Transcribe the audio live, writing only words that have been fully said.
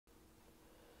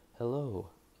Hello.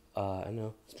 I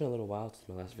know it's been a little while since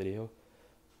my last video.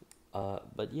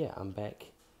 But yeah, I'm back,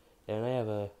 and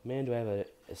do I have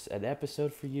an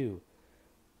episode for you.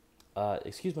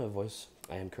 Excuse my voice.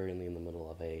 I am currently in the middle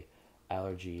of a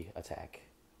allergy attack.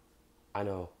 I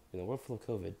know, in a world full of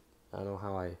COVID, I don't know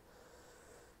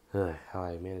how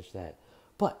I managed that.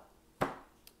 But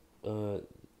uh,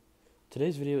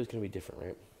 today's video is gonna be different,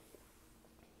 right?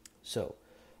 So,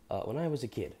 when I was a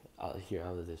kid, here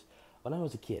how is this? When I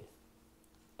was a kid,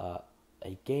 uh,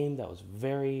 a game that was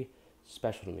very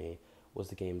special to me was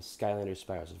the game Skylanders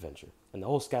Spyro's Adventure, and the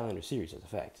whole Skylanders series, as a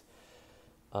fact.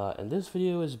 And this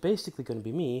video is basically going to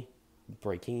be me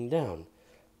breaking down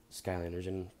Skylanders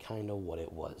and kind of what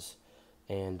it was,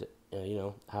 and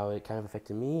how it kind of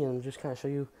affected me, and just kind of show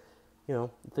you, the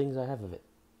things I have of it.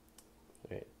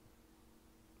 Right.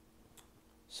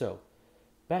 So,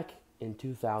 back in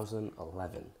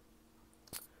 2011,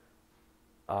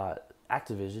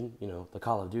 Activision, the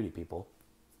Call of Duty people,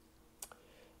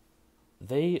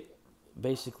 they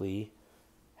basically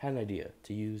had an idea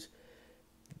to use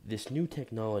this new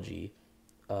technology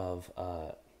of,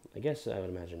 I guess I would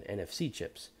imagine NFC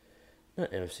chips.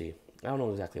 Not NFC. I don't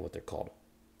know exactly what they're called.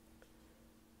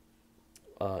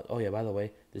 Oh yeah, by the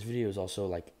way, this video is also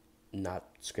not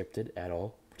scripted at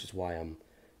all, which is why I'm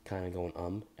kind of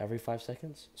going every 5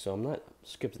 seconds. So I'm not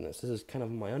scripting this. This is kind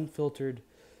of my unfiltered,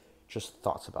 just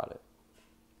thoughts about it.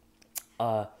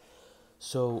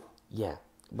 So yeah,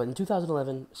 but in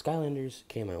 2011, Skylanders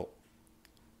came out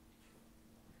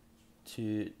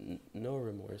to no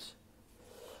remorse,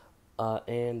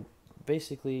 and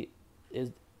basically,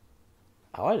 is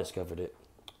how I discovered it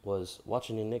was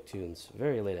watching in Nicktoons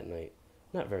very late at night.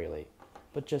 Not very late,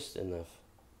 but just enough,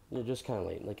 just kind of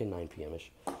late, like at 9 p.m.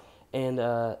 ish. And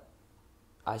I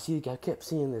kept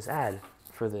seeing this ad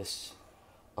for this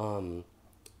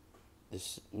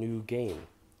new game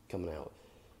coming out.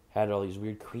 Had all these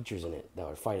weird creatures in it that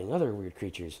were fighting other weird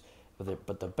creatures.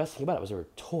 But the best thing about it was there were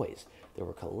toys. There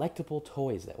were collectible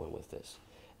toys that went with this.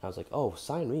 And I was like, oh,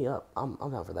 sign me up. I'm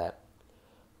down for that.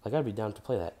 Like, I'd be down to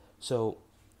play that. So,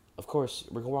 of course,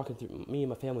 me and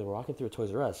my family were walking through a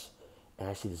Toys R Us, and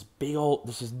I see this little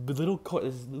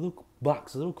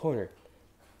box, little corner,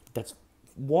 that's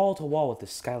wall to wall with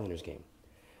this Skylanders game.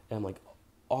 And I'm like,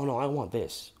 oh no, I want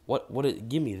this.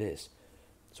 Give me this.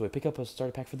 So I pick up a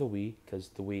starter pack for the Wii, because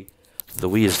the Wii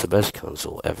is the best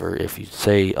console ever. If you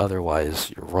say otherwise,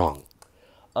 you're wrong.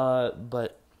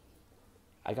 But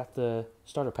I got the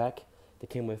starter pack that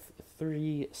came with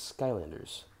 3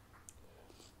 Skylanders.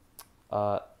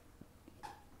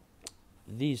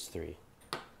 These 3.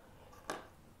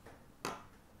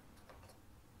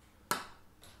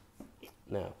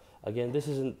 Now, again, this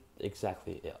isn't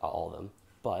exactly all of them,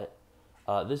 but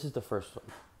this is the first one.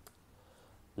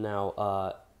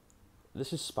 Now,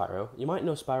 this is Spyro. You might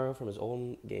know Spyro from his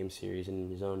own game series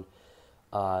and his own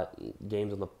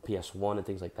games on the PS1 and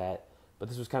things like that. But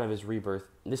this was kind of his rebirth.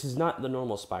 This is not the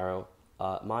normal Spyro.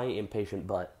 My impatient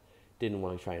butt didn't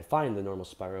want to try and find the normal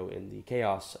Spyro in the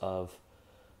chaos of...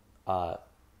 and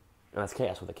that's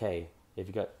chaos with a K. If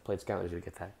you played Skylanders, you'd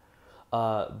get that.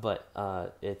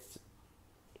 It's...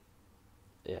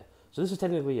 Yeah. So this is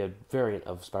technically a variant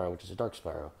of Spyro, which is a Dark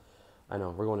Spyro. I know,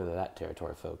 we're going into that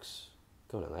territory, folks.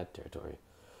 Going into that territory.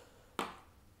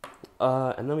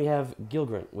 And then we have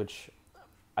Gilgrunt, which,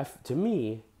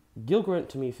 Gilgrunt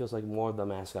to me feels like more the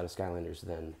mascot of Skylanders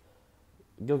than...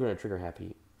 Gilgrunt or Trigger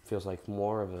Happy feels like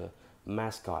more of a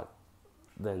mascot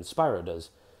than Spyro does.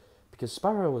 Because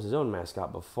Spyro was his own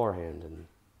mascot beforehand, and,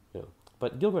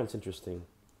 But Gilgrunt's interesting.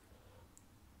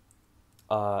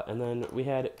 And then we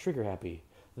had Trigger Happy.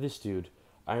 This dude.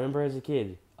 I remember as a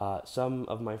kid, some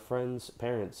of my friends'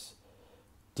 parents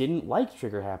didn't like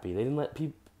Trigger Happy. They didn't let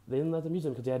them use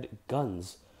them because they had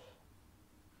guns.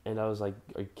 And I was like,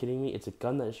 are you kidding me? It's a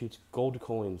gun that shoots gold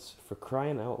coins, for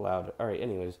crying out loud. Alright,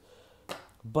 anyways.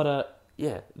 But,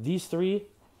 yeah, these 3,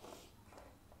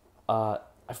 I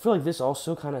feel like these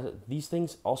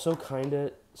things also kind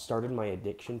of started my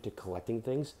addiction to collecting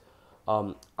things.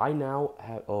 I now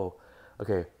have,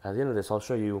 okay, at the end of this, I'll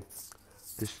show you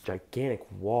this gigantic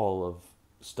wall of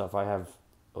stuff I have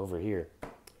over here.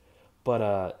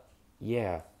 But,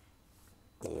 yeah.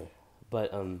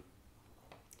 But,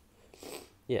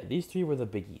 yeah, these 3 were the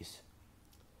biggies.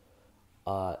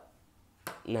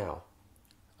 Now,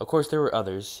 of course there were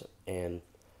others, and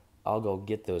I'll go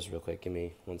get those real quick. Give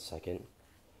me 1 second.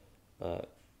 And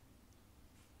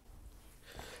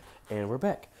we're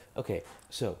back. Okay,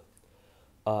 so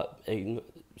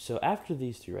after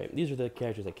these 3, right, these are the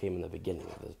characters that came in the beginning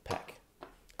of the pack.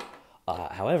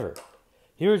 However,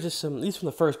 here are just these from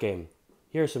the first game.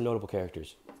 Here are some notable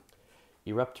characters.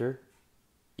 Eruptor,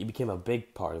 he became a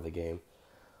big part of the game.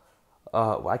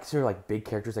 What I consider like big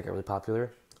characters that got really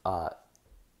popular.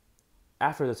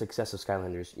 After the success of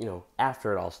Skylanders,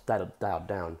 after it all dialed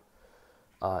down,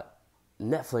 uh,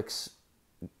 Netflix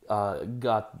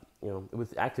got,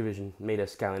 with Activision, made a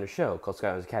Skylanders show called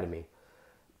Skylanders Academy.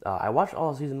 I watched all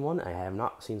of season 1. I have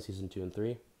not seen season 2 and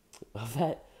 3 of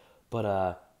that,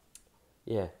 but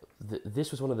yeah, this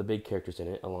was one of the big characters in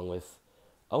it, along with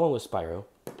Spyro.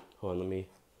 Hold on, let me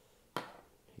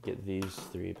get these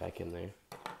 3 back in there.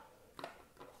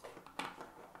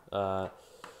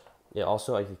 Yeah,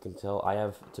 also, as you can tell, I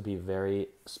have to be very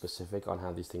specific on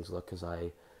how these things look, because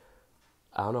I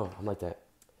don't know, I'm like that.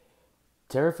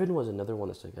 Terrafin was another one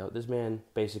that stuck out. This man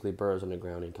basically burrows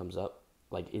underground and comes up.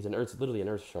 Like, he's literally an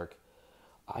earth shark.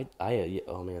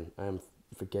 Oh man, I am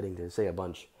forgetting to say a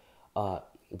bunch.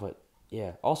 But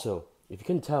yeah, also, if you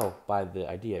couldn't tell by the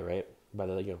idea, right, by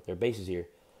the, their bases here,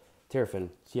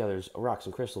 Terrafin, see how there's rocks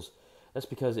and crystals, that's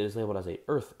because it is labeled as a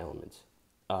earth element.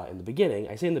 In the beginning,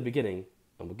 I say in the beginning,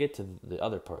 and we'll get to the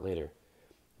other part later,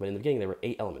 but in the beginning there were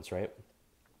 8 elements, right?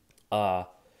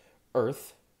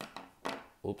 Earth,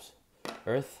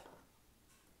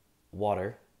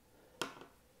 water,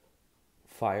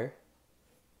 fire,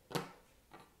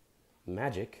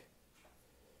 magic,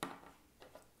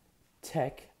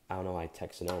 tech, I don't know why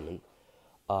tech's an element,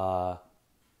 and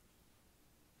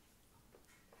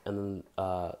then,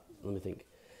 let me think,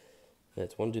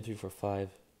 that's 1, 2, 3, 4, 5,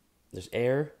 there's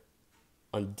air,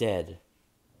 undead,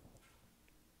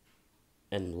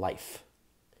 and life.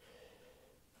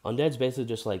 Undead's basically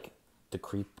just like the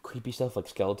creepy stuff, like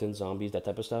skeletons, zombies, that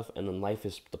type of stuff, and then life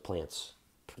is the plants,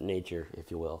 nature, if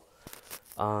you will.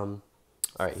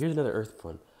 Alright, here's another Earth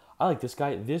one. I like this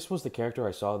guy. This was the character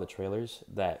I saw in the trailers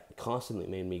that constantly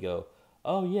made me go,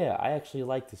 oh yeah, I actually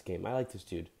like this game. I like this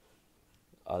dude.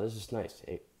 This is nice.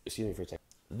 Hey, excuse me for a second.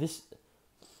 This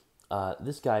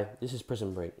guy, this is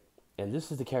Prison Break. And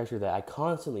this is the character that I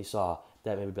constantly saw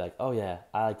that made me be like, oh yeah,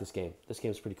 I like this game. This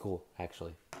game's pretty cool,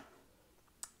 actually.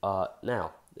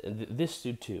 Now, this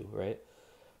dude too, right?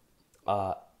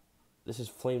 This is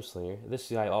Flameslinger. This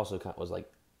guy also kind of was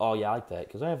like, oh yeah, I like that.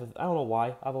 Because I don't know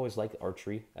why, I've always liked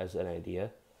archery as an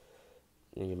idea.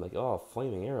 And you're like, oh,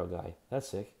 flaming arrow guy. That's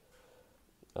sick.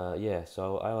 Yeah,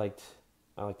 so I liked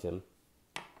him.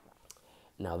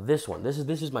 Now this one, this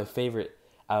is my favorite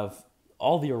out of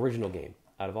all the original game.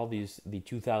 Out of all the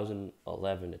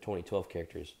 2011 to 2012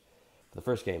 characters, for the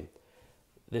first game,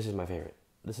 this is my favorite.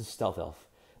 This is Stealth Elf.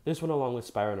 This one, along with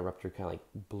Spyro and Eruptor, kind of like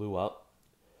blew up.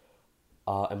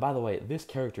 And by the way, this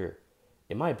character,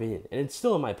 in my opinion, and it's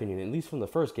still in my opinion, at least from the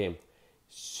first game,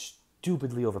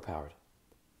 stupidly overpowered.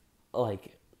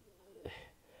 Like,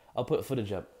 I'll put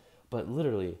footage up, but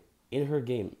literally, in her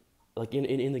game, like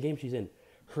in the game she's in,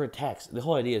 her attacks, the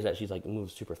whole idea is that she's like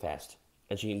moves super fast.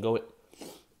 And she can go,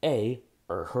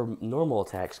 or her normal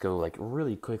attacks go like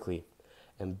really quickly,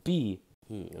 and B,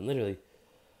 and literally,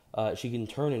 she can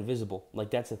turn invisible.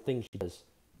 Like, that's a thing she does,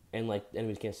 and like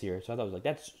enemies can't see her. So I thought it was like,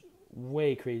 that's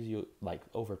way crazy, like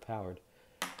overpowered.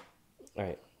 All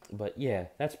right, but yeah,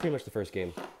 that's pretty much the first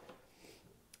game.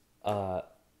 And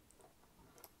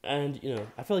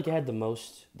I feel like it had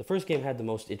the first game had the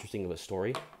most interesting of a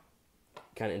story.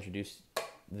 Kind of introduced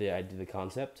the idea, the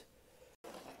concept.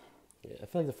 Yeah, I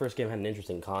feel like the first game had an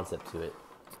interesting concept to it.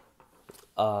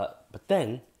 But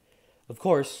then, of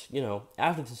course,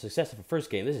 after the success of the first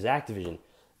game, this is Activision.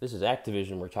 This is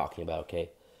Activision we're talking about,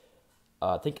 okay?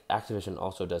 I think Activision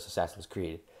also does Assassin's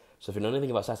Creed. So if you know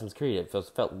anything about Assassin's Creed, it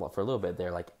felt for a little bit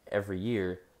there, like every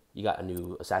year, you got a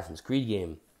new Assassin's Creed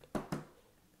game.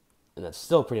 And that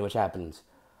still pretty much happens.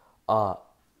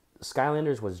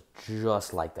 Skylanders was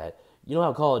just like that. You know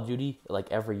how Call of Duty,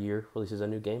 like every year, releases a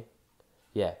new game?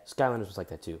 Yeah, Skylanders was like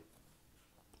that too.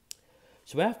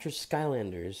 So after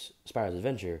Skylanders, Spyro's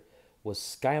Adventure, was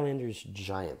Skylanders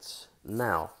Giants.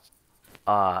 Now,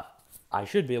 I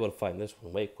should be able to find this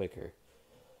one way quicker.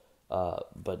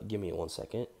 But give me 1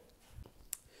 second.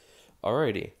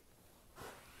 Alrighty.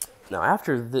 Now,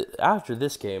 after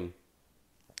this game,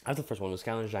 after the first one was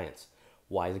Skylanders Giants.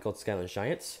 Why is it called Skylanders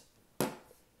Giants?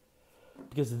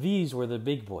 Because these were the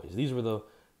big boys. These were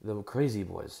the crazy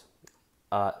boys.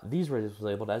 These were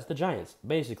labeled as the Giants.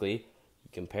 Basically, you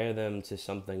compare them to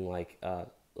something like,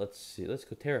 let's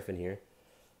go Terrafin here.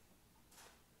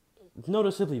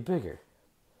 Noticeably bigger.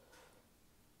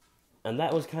 And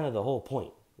that was kind of the whole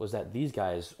point, was that these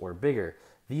guys were bigger.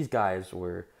 These guys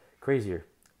were crazier.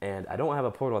 And I don't have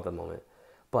a portal at the moment,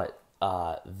 but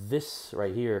this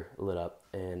right here lit up,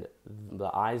 and the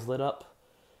eyes lit up,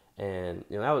 and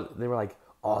they were like,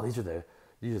 oh, these are the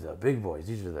big boys.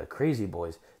 These are the crazy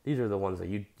boys. These are the ones that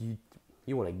you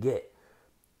you want to get.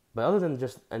 But other than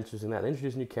just introducing that, they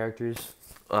introduced new characters.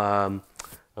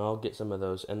 I'll get some of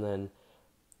those. And then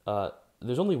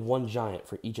there's only one giant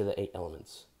for each of the 8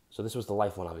 elements. So this was the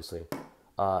life one, obviously. And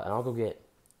I'll go get...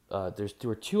 there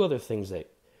were 2 other things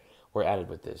that were added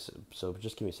with this. So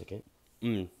just give me a second.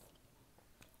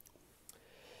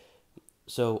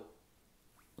 So,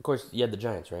 of course, you had the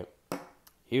giants, right?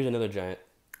 Here's another giant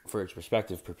for its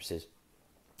perspective purposes.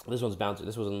 This one's Bouncer.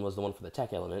 This one was the one for the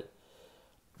tech element.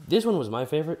 This one was my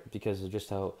favorite because of just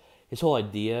how his whole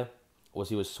idea was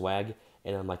he was swag,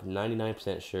 and I'm like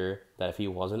 99% sure that if he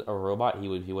wasn't a robot, he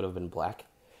would have been black.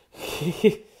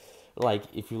 Like,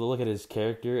 if you look at his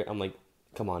character, I'm like,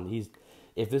 come on,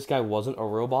 if this guy wasn't a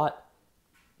robot,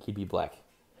 he'd be black.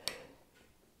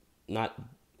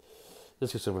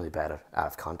 This is so really bad out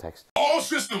of context. All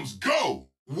systems go!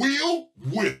 Wheel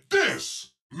with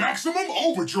this! Maximum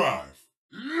overdrive!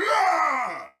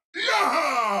 Yeah!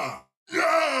 Yeah!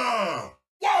 Yeah!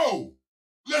 Whoa!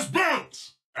 Let's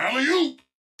bounce! Alley-oop!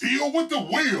 Deal with the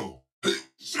wheel!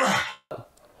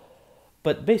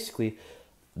 But basically,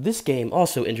 this game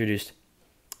also introduced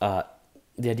the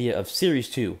idea of Series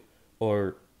 2,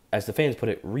 or as the fans put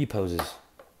it, reposes.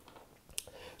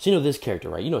 So you know this character,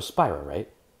 right? You know Spyro, right?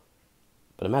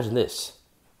 But imagine this.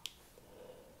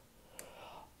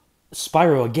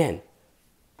 Spyro again.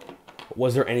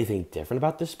 Was there anything different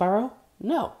about this Spyro?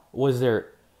 No. Was there...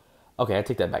 Okay, I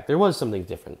take that back. There was something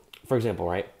different. For example,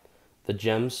 right? The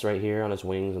gems right here on his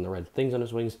wings and the red things on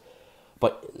his wings.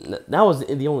 But that was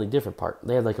the only different part.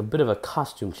 They had like a bit of a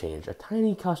costume change. A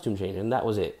tiny costume change, and that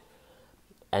was it.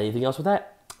 Anything else with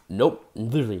that? Nope.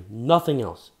 Literally nothing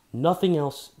else. Nothing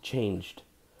else changed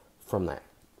from that.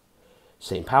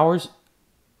 Same powers,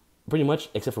 pretty much,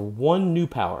 except for one new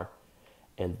power.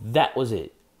 And that was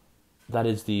it. That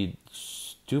is the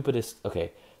stupidest...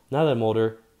 Okay, now that I'm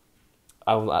older,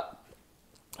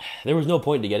 there was no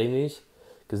point to getting these,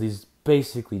 because these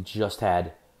basically just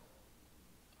had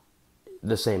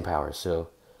the same powers. So,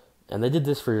 and they did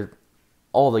this for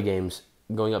all the games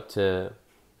going up to...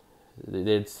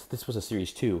 This was a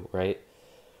Series 2, right?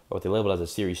 Or what they labeled as a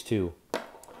Series 2.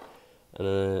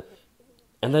 And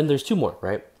then there's 2 more,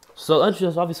 right? So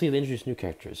obviously they introduced new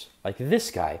characters. Like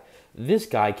this guy. This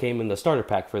guy came in the starter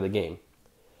pack for the game.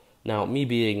 Now, me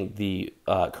being the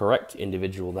correct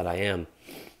individual that I am,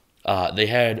 they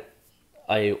had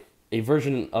a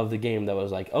version of the game that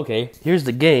was like, okay, here's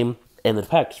the game and the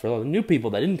packs for all the new people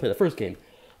that didn't play the first game.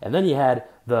 And then you had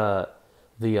then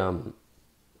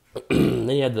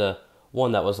you had the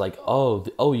one that was like,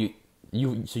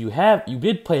 you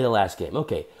did play the last game.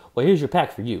 Okay, well, here's your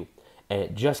pack for you. And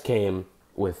it just came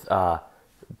with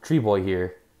Tree Boy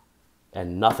here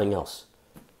and nothing else.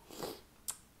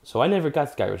 So I never got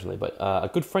this guy originally, but a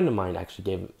good friend of mine actually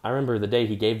gave... I remember the day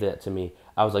he gave that to me,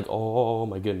 I was like, oh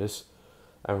my goodness.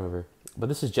 I remember. But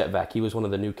this is Jetvac. He was one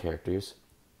of the new characters.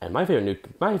 And my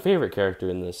favorite character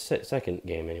in the second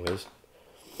game, anyways.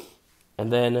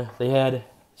 And then they had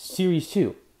Series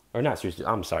 2. Or not Series 2.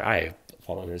 I'm sorry. I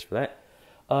apologize for that.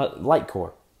 Light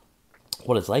Core.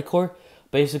 What is Light Core?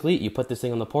 Basically, you put this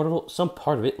thing on the portal. Some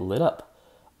part of it lit up.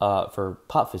 For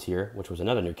Popfizz here, which was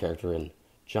another new character in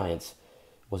Giants,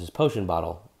 was his potion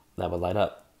bottle that would light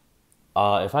up.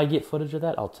 If I get footage of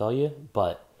that, I'll tell you.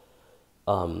 But,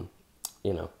 we'll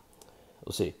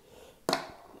see.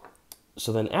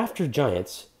 So then after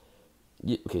Giants...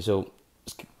 Okay, so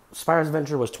Spyro's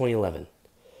Adventure was 2011.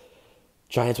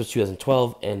 Giants was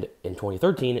 2012, and in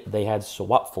 2013, they had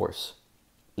Swap Force.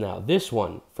 Now, this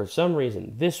one, for some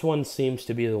reason, this one seems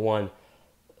to be the one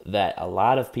that a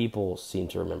lot of people seem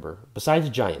to remember. Besides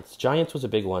Giants. Giants was a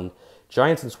big one.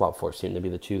 Giants and Swap Force seem to be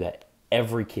the 2 that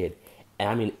every kid, and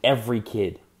I mean every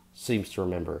kid, seems to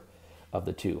remember of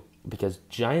the 2. Because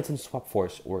Giants and Swap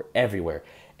Force were everywhere.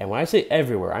 And when I say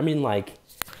everywhere, I mean like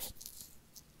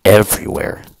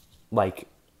everywhere. Like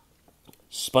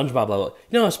SpongeBob level.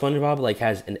 You know how SpongeBob like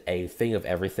has a thing of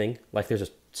everything? Like there's a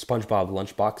SpongeBob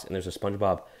lunchbox and there's a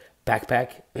SpongeBob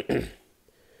backpack.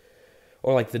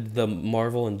 Or like the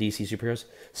Marvel and DC superheroes.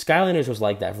 Skylanders was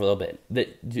like that for a little bit.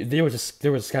 There was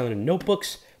Skylander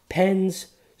notebooks, pens,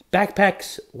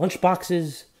 backpacks,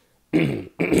 lunchboxes.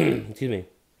 Excuse me.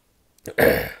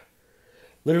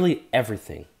 Literally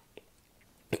everything.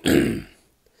 And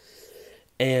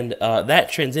that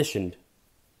transitioned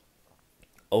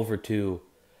over to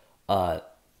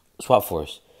Swap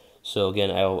Force. So again,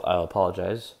 I'll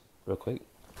apologize real quick.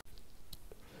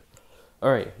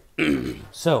 All right.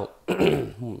 So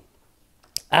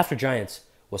after Giants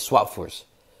was Swap Force.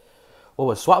 What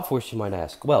was Swap Force, you might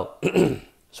ask? Well,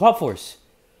 Swap Force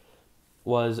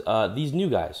was these new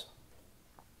guys.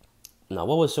 Now,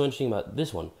 what was so interesting about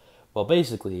this one? Well,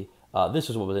 basically, this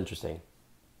is what was interesting.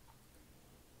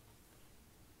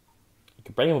 You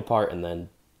could break them apart and then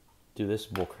do this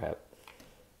bullcrap.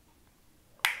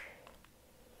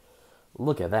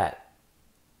 Look at that.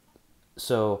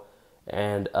 So,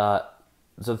 and so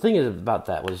the thing is about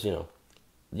that was, they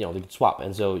could swap,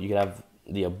 and so you could have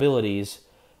the abilities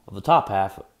of the top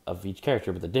half of each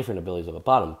character, but the different abilities of the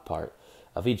bottom part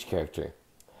of each character.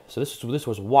 So this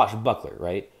was Wash Buckler,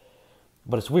 right?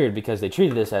 But it's weird because they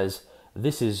treated this as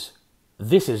this is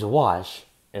Wash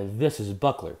and this is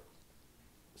Buckler.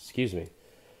 Excuse me.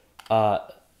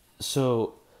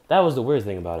 So that was the weird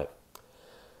thing about it.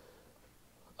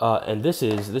 And this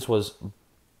was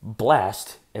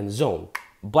Blast and Zone,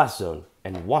 Blast Zone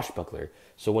and Wash Buckler.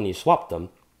 So when you swap them,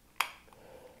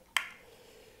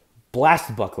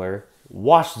 Blast Buckler,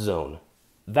 Wash Zone.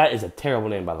 That is a terrible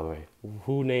name, by the way.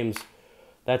 Who names?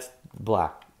 That's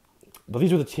black. But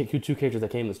these were the two characters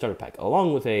that came in the starter pack,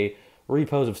 along with a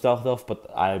repose of Stealth Elf, but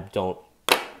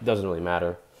doesn't really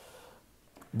matter.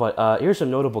 But here's some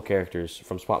notable characters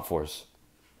from Swap Force.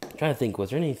 I'm trying to think, was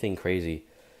there anything crazy?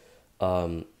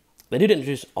 They did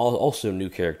introduce also new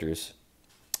characters,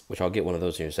 which I'll get one of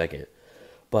those here in a second.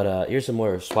 But here's some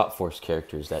more Swap Force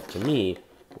characters that, to me,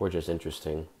 were just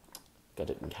interesting.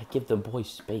 Gotta give the boy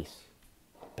space.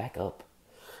 Back up.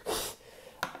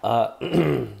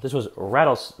 This was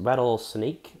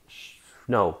Rattlesnake.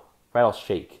 No,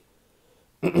 Rattleshake.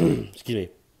 Excuse me.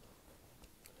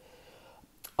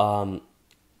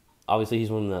 Obviously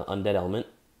he's one of the undead element.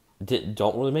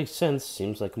 Don't really make sense.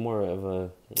 Seems like more of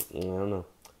a, I don't know.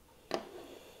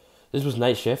 This was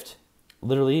Night Shift.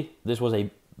 Literally, this was a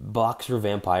boxer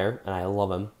vampire, and I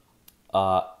love him.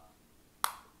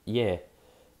 Yeah.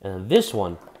 And this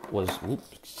one was,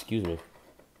 excuse me.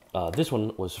 This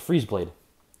one was Freeze Blade.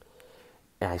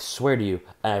 And I swear to you,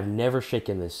 I've never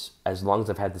shaken this as long as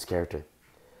I've had this character.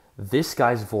 This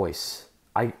guy's voice,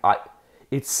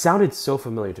 it sounded so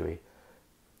familiar to me.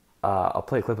 I'll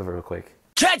play a clip of it real quick.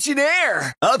 Catching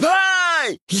air! Up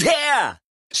high! Yeah!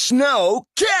 Snow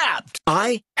capped!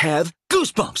 I have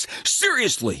goosebumps.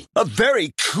 Seriously, a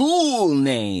very cool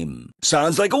name.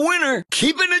 Sounds like a winner.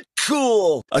 Keeping it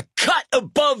cool. A cut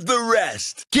above the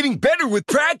rest. Getting better with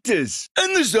practice.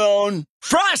 In the zone.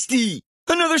 Frosty!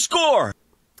 Another score.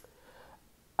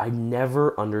 I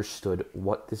never understood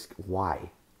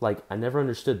why. Like, I never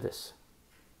understood this.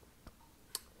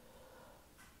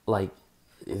 Like,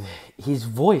 his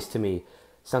voice to me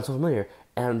sounds so familiar.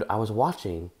 And I was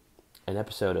watching an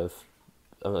episode of,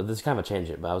 this is kind of a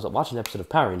tangent, but I was watching an episode of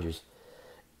Power Rangers,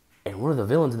 and one of the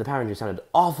villains in the Power Rangers sounded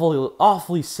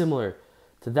awfully similar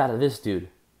to that of this dude.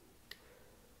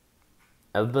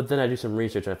 But then I do some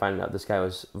research and I find out this guy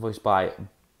was voiced by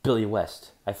Billy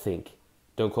West, I think.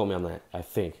 Don't quote me on that, I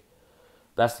think.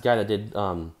 That's the guy that did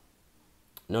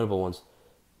notable ones.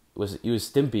 He was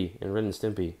Stimpy in Ren and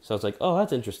Stimpy. So I was like, oh,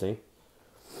 that's interesting.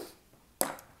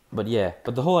 But yeah,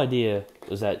 but the whole idea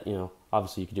is that,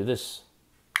 obviously you could do this.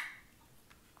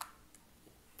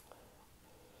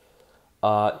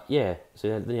 Yeah,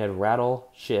 so then you had Rattle,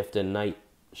 Shift, and Night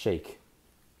Shake.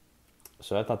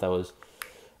 So I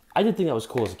did think that was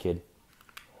cool as a kid.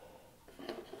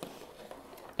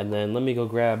 And then let me go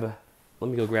grab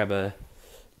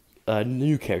a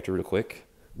new character real quick.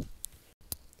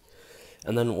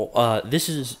 And then this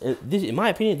in my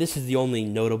opinion, this is the only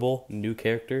notable new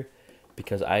character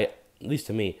because at least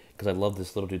to me, because I love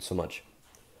this little dude so much.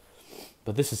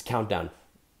 But this is Countdown.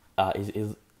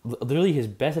 Is literally his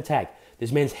best attack.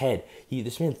 This man's head.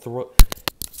 This man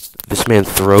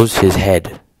throws his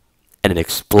head, and it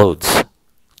explodes.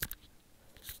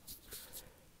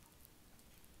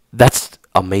 That's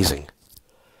amazing.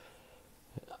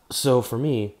 So for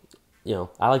me,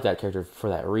 I like that character for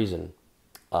that reason.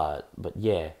 But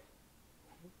yeah.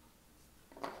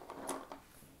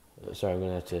 Sorry, I'm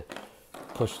gonna have to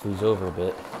push these over a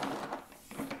bit.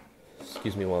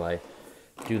 Excuse me while I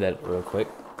do that real quick.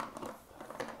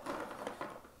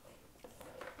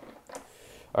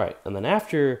 Alright, and then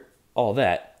after all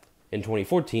that, in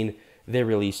 2014, they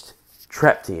released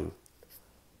Trap Team.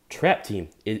 Trap Team,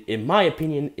 in my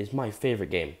opinion, is my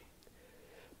favorite game.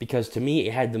 Because to me,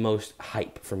 it had the most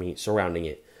hype for me surrounding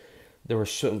it. There were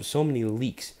so many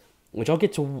leaks, which I'll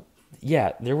get to.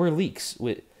 Yeah, there were leaks.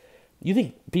 You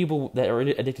think people that are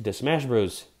addicted to Smash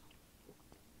Bros.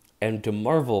 And to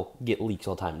Marvel get leaks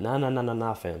all the time.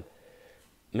 Nah, fam.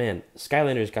 Man,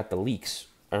 Skylanders got the leaks.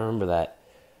 I remember that.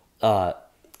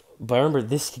 But I remember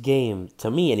this game,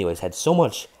 to me anyways, had so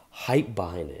much hype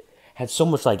behind it. Had so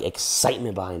much,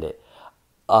 excitement behind it.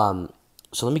 So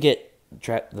let me get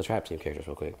the Trap Team characters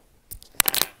real quick.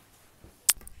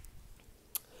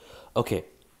 Okay,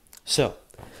 so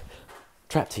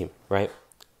Trap Team, right?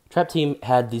 Trap Team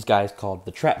had these guys called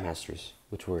the Trap Masters,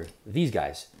 which were these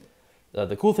guys.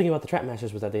 The cool thing about the Trap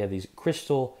Masters was that they had these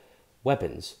crystal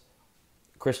weapons.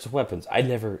 Crystal weapons. I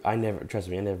never, trust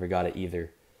me, I never got it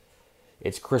either.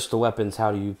 It's crystal weapons.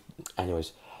 How do you,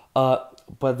 anyways? But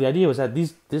the idea was that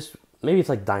maybe it's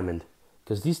like diamond,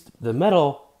 because the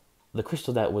metal, the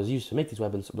crystal that was used to make these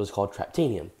weapons was called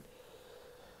traptanium.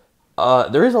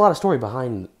 There is a lot of story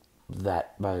behind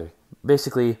that.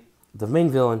 Basically, the main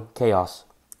villain, Chaos,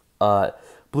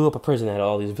 blew up a prison that had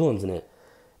all these villains in it,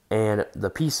 and the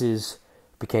pieces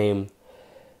of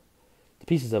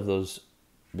those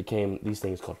became these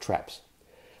things called traps.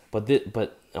 But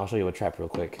I'll show you a trap real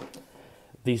quick.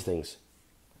 These things.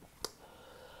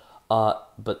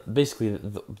 But basically,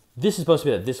 this is supposed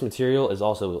to be that this material is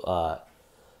also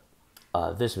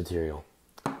this material.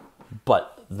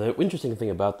 But the interesting thing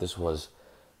about this was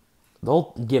the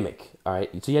whole gimmick. All right,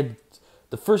 so you had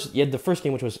the first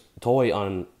game, which was toy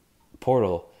on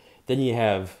Portal. Then you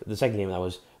have the second game that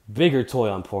was bigger toy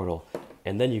on Portal,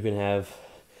 and then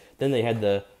then they had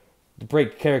the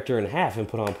break character in half and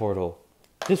put on Portal.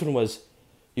 This one was,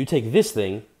 you take this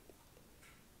thing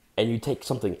and you take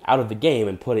something out of the game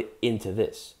and put it into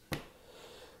this.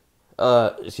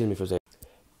 Excuse me for a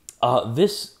second.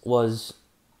 This was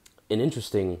an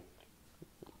interesting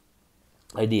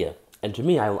idea. And to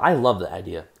me, I love the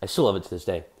idea. I still love it to this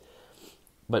day.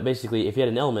 But basically, if you had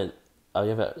an element,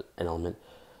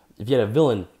 if you had a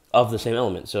villain of the same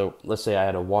element, so let's say I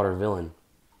had a water villain,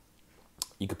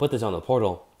 you could put this on the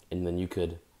portal, and then you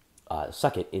could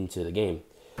suck it into the game.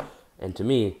 And to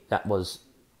me, that was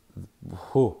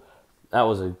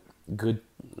a good.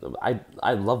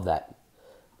 I love that.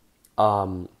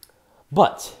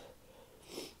 But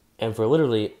for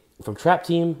literally from Trap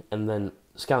Team and then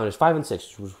Skylanders 5 and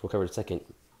 6, which we'll cover in a second,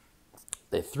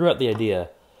 they threw out the idea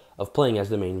of playing as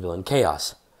the main villain,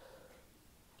 Chaos,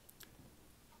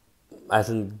 as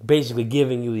in basically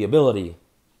giving you the ability.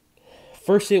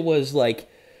 First, it was like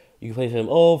you can play as him.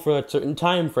 For a certain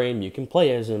time frame, you can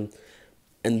play as him.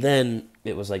 And then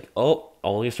it was like,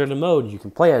 only a certain mode you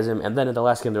can play as him. And then in the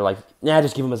last game, they're like, nah,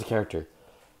 just give him as a character.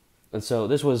 And so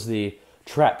this was the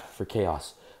trap for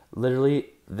Chaos. Literally,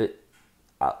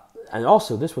 and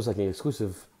also this was like an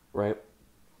exclusive, right?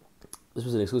 This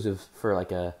was an exclusive for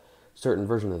like a certain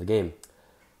version of the game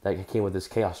that came with this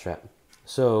Chaos trap.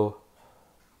 So,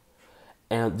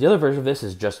 and the other version of this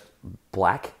is just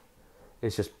black.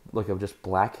 It's just just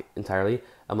black entirely.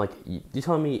 I'm like, you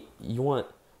telling me you want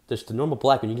just the normal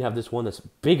black, and you can have this one that's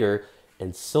bigger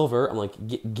and silver? I'm like,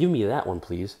 give me that one,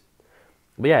 please.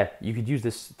 But yeah, you could use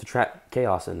this to trap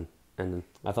Chaos, and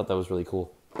I thought that was really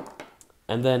cool.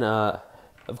 And then,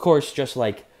 of course, just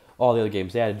like all the other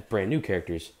games, they added brand new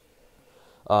characters.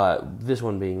 This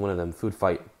one being one of them, Food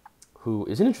Fight, who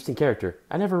is an interesting character.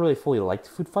 I never really fully liked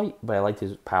Food Fight, but I liked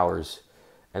his powers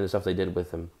and the stuff they did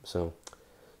with him. So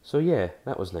yeah,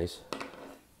 that was nice.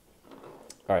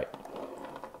 Alright.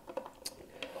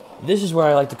 This is where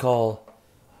I like to call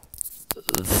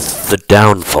the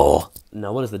downfall.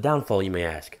 Now, what is the downfall, you may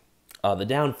ask? The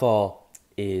downfall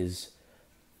is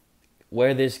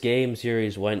where this game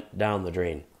series went down the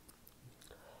drain.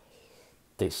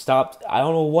 They stopped. I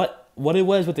don't know what it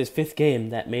was with this fifth game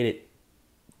that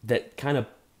kind of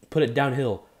put it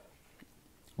downhill.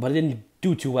 But it didn't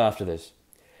do too well after this.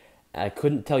 I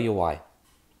couldn't tell you why.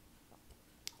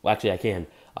 Well, actually, I can.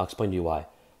 I'll explain to you why.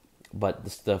 But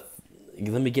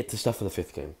let me get to stuff for the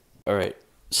fifth game. Alright,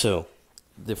 so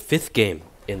the fifth game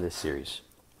in this series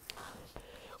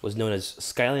was known as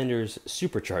Skylanders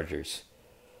Superchargers.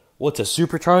 What's a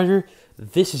supercharger?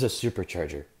 This is a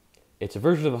supercharger. It's a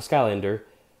version of a Skylander.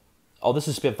 Oh, this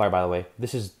is Spitfire, by the way.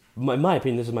 This is, in my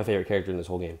opinion, this is my favorite character in this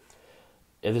whole game.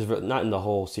 It is not in the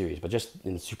whole series, but just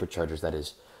in Superchargers, that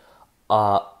is.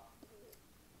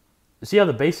 See how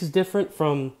the base is different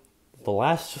from the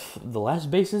last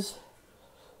bases?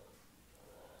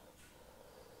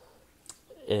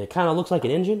 It kind of looks like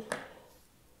an engine.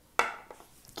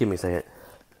 Give me a second.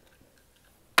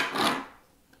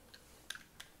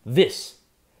 This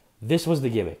was the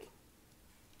gimmick.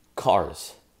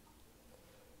 Cars.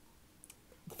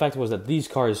 The fact was that these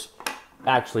cars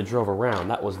actually drove around.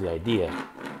 That was the idea.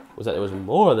 Was that it was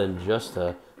more than just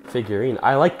a figurine.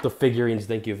 I like the figurines,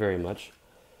 thank you very much.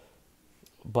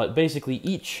 But basically,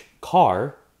 each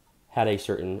car had a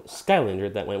certain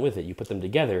Skylander that went with it. You put them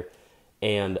together,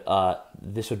 and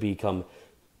this would become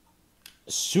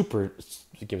supercharged,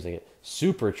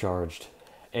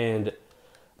 and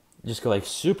just go like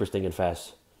super stinking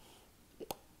fast.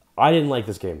 I didn't like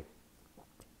this game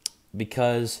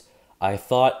because I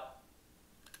thought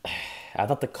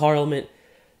the car element,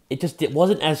 it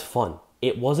wasn't as fun.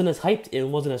 it wasn't as hyped, it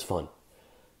wasn't as fun.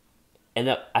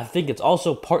 And I think it's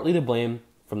also partly to blame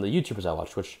from the YouTubers I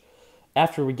watched, which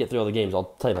after we get through all the games,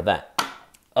 I'll tell you about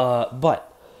that.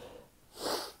 But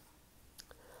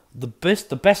the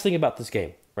best thing about this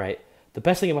game, right? The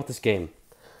best thing about this game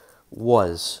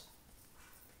was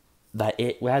that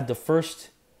it had the first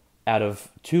out of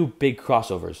two big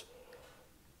crossovers.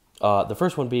 The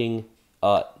first one being,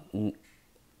 I'm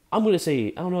going to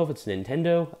say, I don't know if it's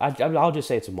Nintendo. I'll just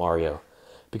say it's Mario,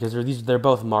 because they're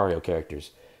both Mario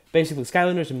characters. Basically,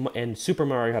 Skylanders and Super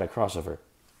Mario had a crossover,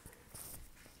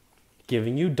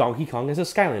 giving you Donkey Kong as a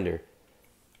Skylander,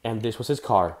 and this was his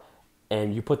car.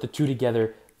 And you put the two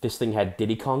together, this thing had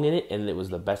Diddy Kong in it, and it was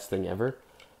the best thing ever.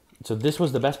 So this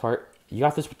was the best part. You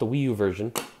got this with the Wii U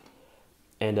version.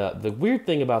 And the weird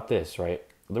thing about this, right?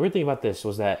 The weird thing about this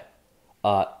was that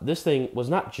this thing was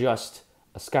not just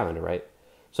a Skylander, right?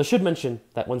 So I should mention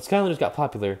that when Skylanders got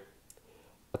popular,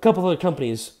 a couple other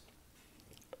companies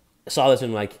saw this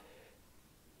and like,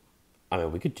 I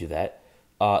mean, we could do that.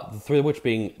 The three of which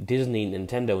being Disney,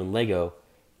 Nintendo, and Lego,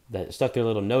 that stuck their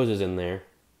little noses in there.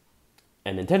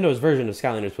 And Nintendo's version of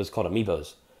Skylanders was called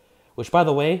Amiibos, which, by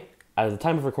the way, at the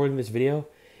time of recording this video,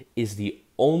 is the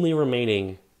only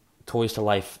remaining Toys to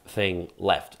Life thing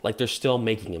left. Like, they're still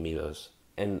making Amiibos,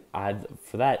 and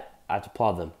for that, I have to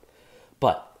applaud them.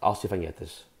 But I'll see if I can get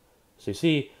this. So you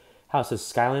see how it says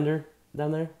Skylander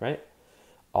down there, right?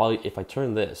 If I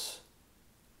turn this,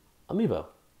 Amiibo.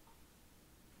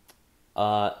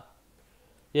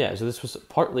 Yeah, so this was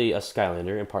partly a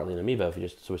Skylander and partly an Amiibo if you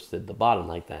just twisted the bottom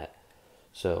like that.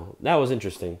 So that was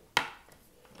interesting.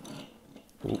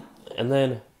 And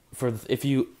then if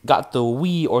you got the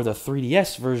Wii or the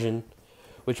 3DS version,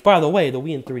 which, by the way, the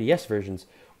Wii and 3DS versions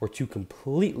were two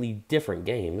completely different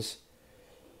games.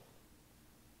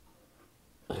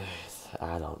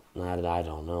 I don't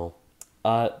know.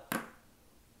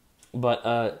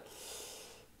 But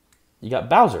you got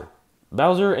Bowser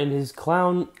and his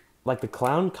clown, like the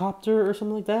clown copter or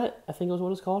something like that, I think was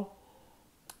what it's called.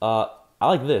 I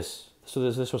like this.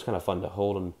 So this was kind of fun to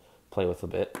hold and play with a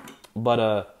bit.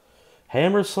 But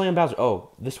Hammer Slam Bowser. Oh,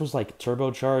 this was like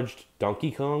turbocharged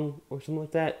Donkey Kong or something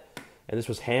like that. And this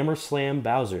was Hammer Slam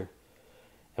Bowser.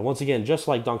 And once again, just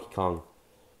like Donkey Kong,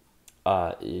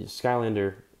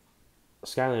 Skylander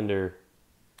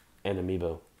and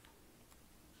Amiibo.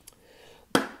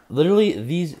 Literally,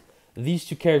 these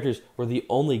two characters were the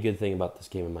only good thing about this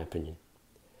game, in my opinion.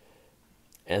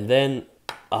 And then,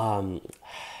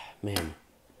 man,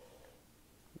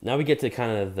 now we get to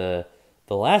kind of the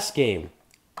last game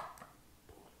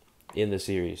in the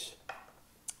series.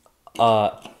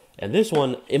 And this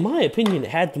one, in my opinion,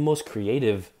 had the most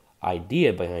creative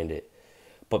idea behind it.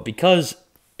 But because,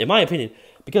 in my opinion,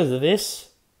 because of this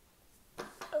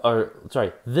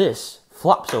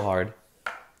flopped so hard,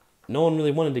 no one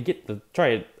really wanted to try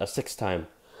it a sixth time.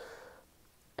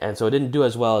 And so it didn't do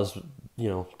as well as,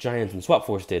 Giants and Swap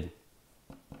Force did.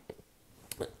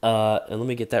 And let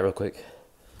me get that real quick.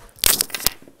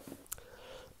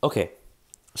 Okay,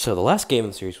 so the last game in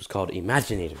the series was called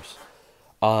Imaginators.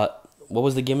 What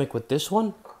was the gimmick with this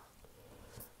one?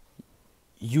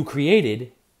 You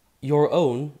created your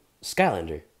own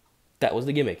Skylander. That was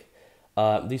the gimmick.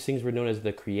 These things were known as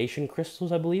the creation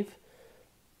crystals, I believe.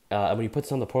 And when you put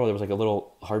this on the portal, there was like a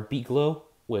little heartbeat glow,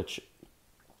 which,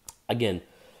 again,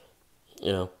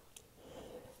 I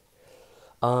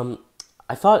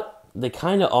thought they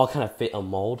all fit a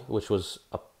mold, which was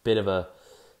a bit of a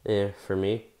for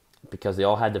me, because they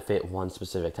all had to fit one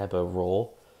specific type of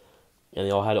role, and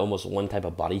they all had almost one type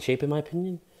of body shape, in my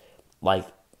opinion. Like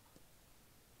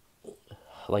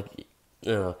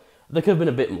they could have been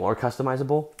a bit more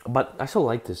customizable, but I still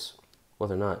like this,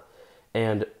 whether or not.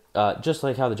 And just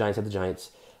like how the Giants had the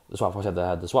Giants, the Swap Force had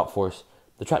the Swap Force,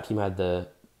 the Trap Team had the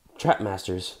Trap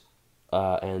Masters,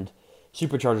 and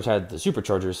Superchargers had the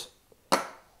Superchargers.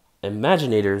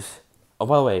 Imaginators, oh,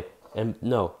 by the way, and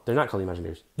no, they're not called the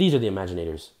Imaginators. These are the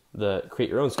Imaginators, the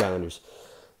create your own Skylanders.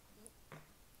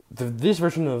 This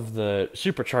version of the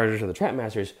Superchargers or the Trap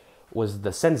Masters was the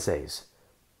Senseis.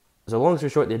 So long story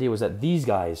short, the idea was that these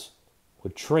guys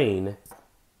would train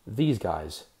these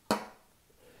guys.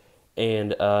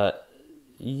 And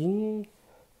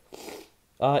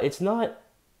it's not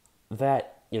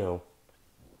that,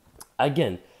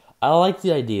 again, I like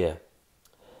the idea.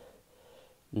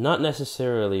 Not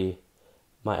necessarily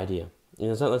my idea.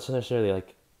 It's not necessarily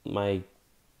like my,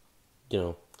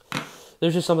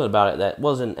 there's just something about it that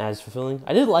wasn't as fulfilling.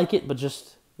 I did like it, but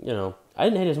just, I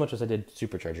didn't hate it as much as I did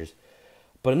Superchargers.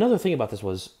 But another thing about this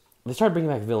was, they started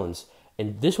bringing back villains,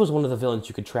 and this was one of the villains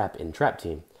you could trap in Trap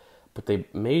Team. But they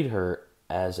made her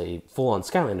as a full-on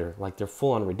Skylander, like their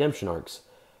full-on redemption arcs.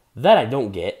 That I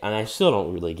don't get, and I still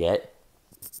don't really get.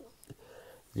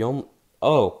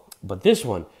 But this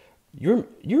one, you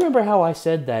remember how I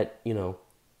said that,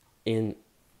 in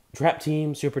Trap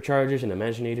Team, Superchargers, and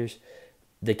Imaginators,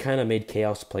 they kind of made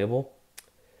Chaos playable?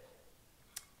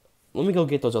 Let me go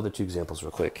get those other two examples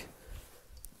real quick.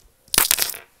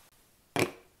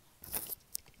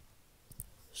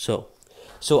 So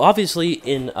obviously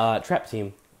in Trap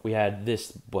Team, we had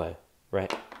this boy,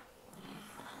 right?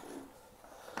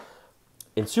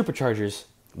 In Superchargers,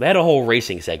 they had a whole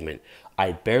racing segment.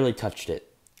 I barely touched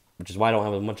it, which is why I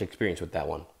don't have much experience with that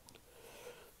one.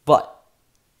 But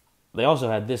they also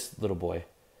had this little boy,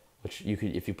 which you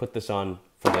could, if you put this on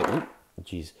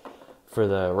for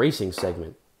the racing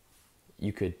segment,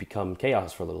 you could become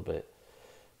Chaos for a little bit.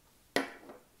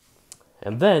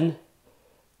 And then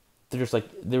they were just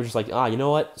like, you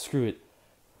know what? Screw it.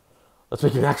 Let's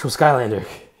make an actual Skylander.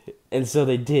 And so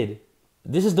they did.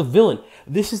 This is the villain.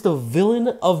 This is the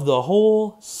villain of the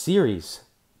whole series.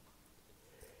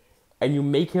 And you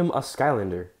make him a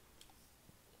Skylander.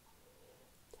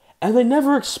 And they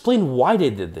never explain why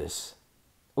they did this.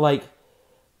 Like,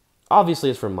 obviously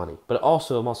it's for money, but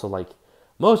also I'm also like,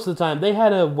 most of the time they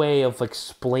had a way of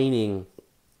explaining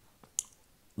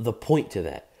the point to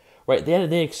that, right?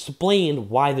 They explained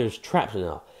why there's traps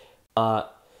now.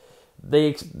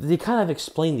 They kind of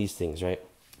explain these things, right?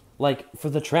 Like for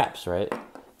the traps, right?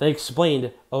 They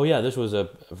explained, oh yeah, this was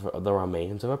the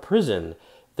remains of a prison.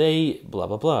 They blah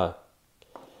blah blah.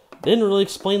 They didn't really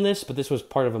explain this, but this was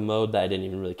part of a mode that I didn't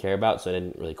even really care about, so I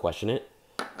didn't really question it.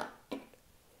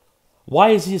 Why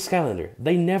is he a Skylander?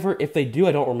 They never, if they do,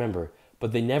 I don't remember,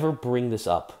 but they never bring this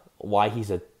up. Why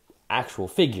he's an actual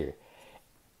figure.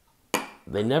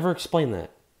 They never explain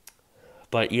that.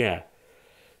 But yeah.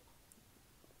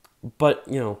 But,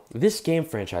 this game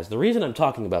franchise, the reason I'm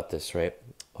talking about this, right?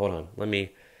 Hold on, let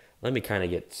me kind of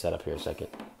get set up here a second.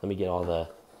 Let me get all the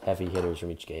heavy hitters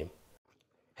from each game.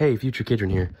 Hey, Future Kidron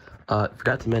here.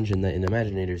 Forgot to mention that in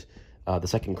Imaginators, the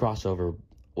second crossover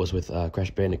was with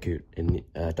Crash Bandicoot and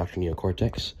Dr. Neo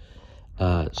Cortex.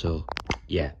 So,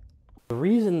 yeah. The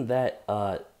reason that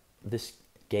this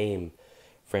game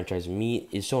franchise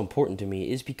is so important to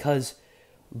me is because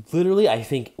literally I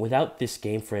think without this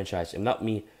game franchise and without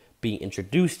me being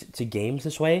introduced to games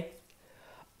this way,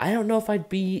 I don't know if I'd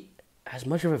be as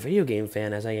much of a video game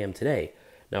fan as I am today.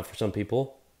 Now, for some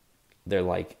people, they're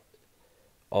like,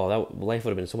 oh, life would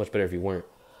have been so much better if you weren't.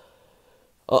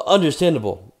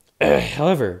 Understandable.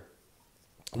 However,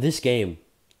 this game,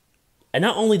 and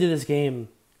not only did this game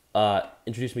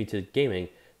introduce me to gaming,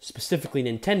 specifically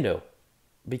Nintendo,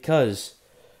 because,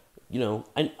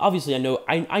 and obviously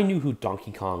I knew who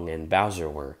Donkey Kong and Bowser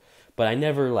were, but I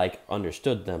never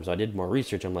understood them. So I did more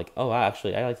research. I'm like, oh,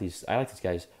 actually, I like these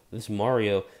guys. This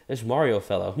Mario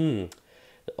fellow.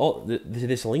 Oh,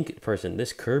 this Link person,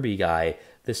 this Kirby guy,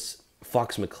 this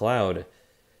Fox McCloud.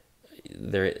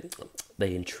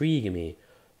 They intrigue me.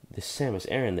 This Samus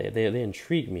Aran, they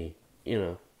intrigue me.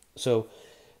 So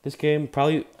this game,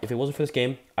 probably, if it wasn't for this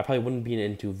game, I probably wouldn't be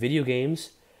into video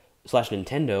games /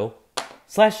 Nintendo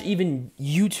 / even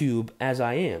YouTube as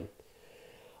I am.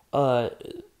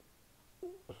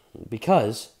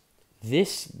 Because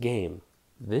this game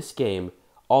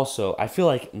also, I feel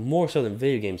like more so than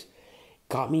video games,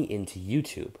 got me into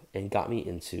YouTube and got me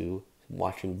into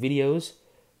watching videos,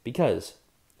 because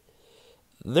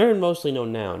they're mostly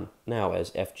known now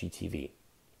as FGTV.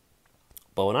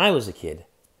 But when I was a kid,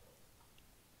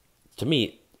 to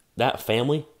me, that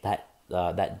family, that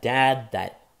dad,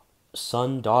 that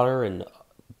son, daughter, and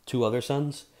two other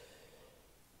sons,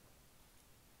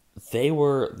 they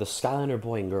were the Skylander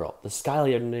boy and girl. The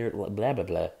Skylander, blah, blah,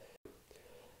 blah.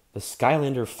 The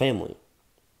Skylander family.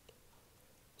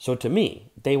 So to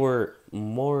me, they were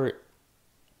more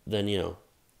than,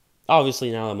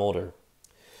 obviously now I'm older.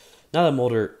 Now that I'm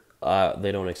older,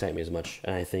 they don't excite me as much.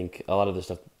 And I think a lot of the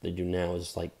stuff they do now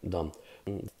is, dumb.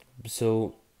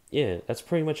 So, yeah, that's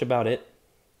pretty much about it.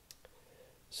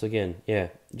 So again, yeah,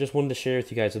 just wanted to share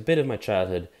with you guys a bit of my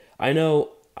childhood. I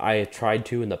know I tried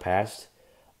to in the past.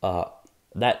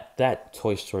 That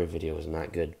Toy Story video was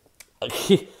not good.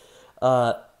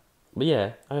 But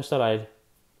yeah, I just thought I'd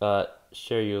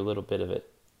share you a little bit of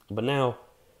it. But now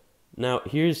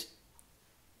here's...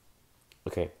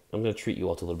 Okay, I'm going to treat you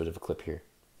all to a little bit of a clip here.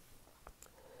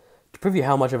 To prove you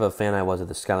how much of a fan I was of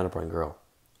the Skylander Boy and Girl.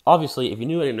 Obviously, if you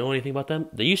didn't know anything about them,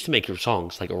 they used to make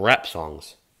songs, rap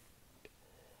songs.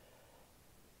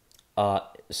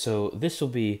 So this will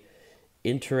be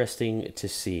interesting to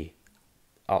see.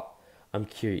 Oh, I'm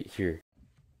curious here.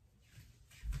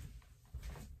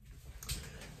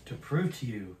 to prove to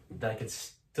you that I can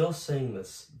still sing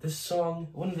this. This song,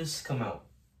 when did this come out?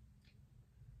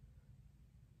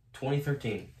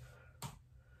 2013.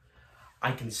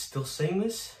 I can still sing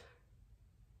this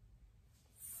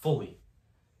fully.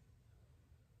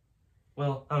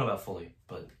 Well, I don't know about fully,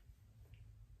 but...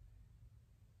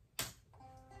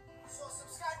 So a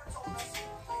subscriber told us to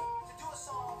do a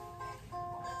song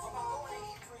about going to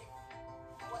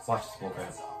E3. Watch this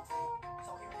bullcrap.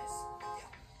 So here it is.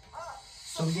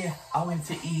 So yeah, I went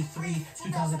to E3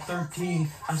 2013.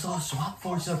 I saw Swap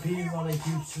Force appear on a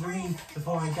huge screen.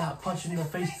 Before I got punched in the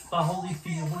face by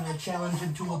Holyfield when I challenged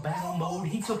him to a battle mode,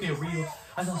 he took it real.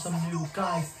 I saw some new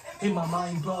guys, made my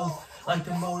mind blow. Like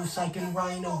the motorcycle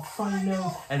Rhino,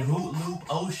 Frino, and Hoot Loop,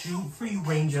 Oh Shoot, Free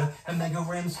Ranger, and Mega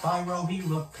Ram Spyro. He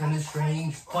looked kinda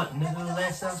strange, but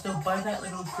nevertheless I'll still buy that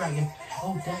little dragon.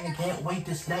 Oh dang, I can't wait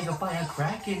to snag a fire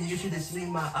Kraken. You should have seen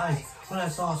my eyes when I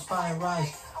saw Spy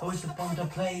rise. I was the fun to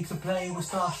play with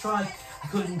Star Strike. I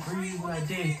couldn't breathe when I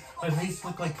did. My face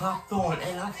looked like popcorn,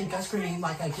 and I think I screamed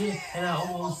like I did. And I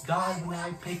almost died when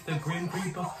I picked the Grim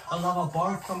Reaper. A lava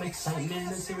bark from excitement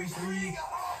in Series 3.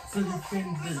 For the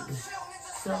friend,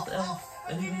 Stealth Elf,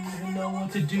 I didn't even know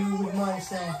what to do with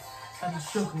myself. I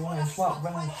just shook when I swapped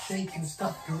round, shaking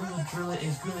stuff. Gorilla Driller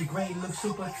is really great, looks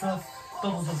super tough.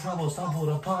 Bubbles of trouble stumbled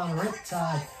upon a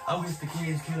riptide. I wish the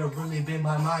kids could have really been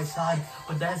by my side,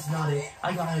 but that's not it.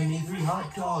 I got an E3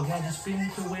 hot dog, had to spin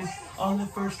to win on the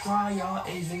first try. Y'all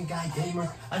Asian guy gamer,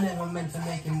 I never meant to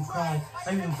make him cry.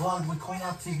 I even vlogged with Queen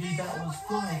Up TV, that was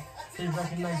fly. Didn't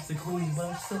recognize the queen, but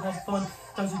I still had fun.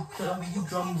 W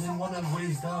drums and one of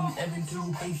wisdom. Evan 2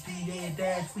 HD, yeah,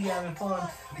 dads, we having fun.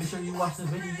 Make sure you watch the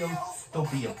video,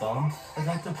 don't be a bum. I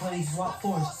got to play Swap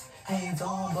Force. Hands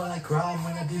on, but I cried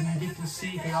when I didn't get to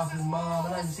see Chaos's mom.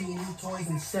 And I've seen new toys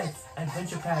and sets,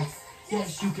 adventure packs.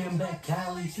 Yes, you can bet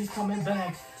Callie, she's coming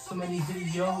back. So many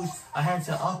videos I had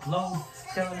to upload.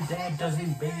 Telling dad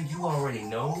doesn't beg, you already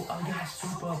know. I got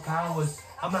superpowers,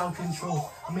 I'm out of control.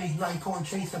 I made Lycorn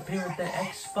Chase appear at the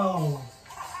expo.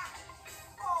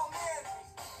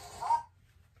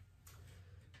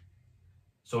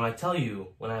 So when I tell you,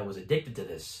 when I was addicted to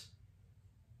this,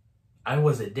 I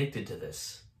was addicted to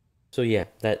this. So yeah,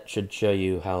 that should show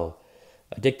you how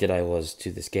addicted I was to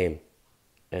this game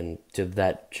and to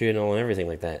that channel and everything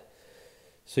like that.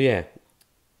 So yeah,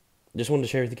 just wanted to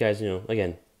share with you guys,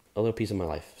 again, a little piece of my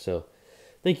life. So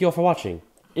thank you all for watching.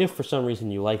 If for some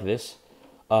reason you like this,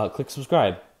 click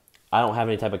subscribe. I don't have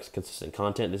any type of consistent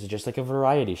content. This is just like a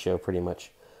variety show pretty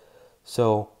much.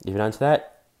 So if you're not into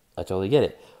that, I totally get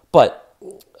it. But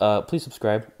please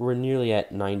subscribe. We're nearly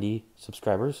at 90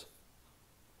 subscribers.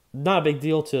 Not a big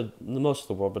deal to most of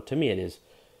the world, but to me it is.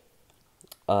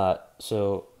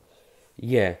 So,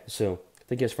 yeah. So,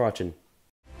 thank you guys for watching.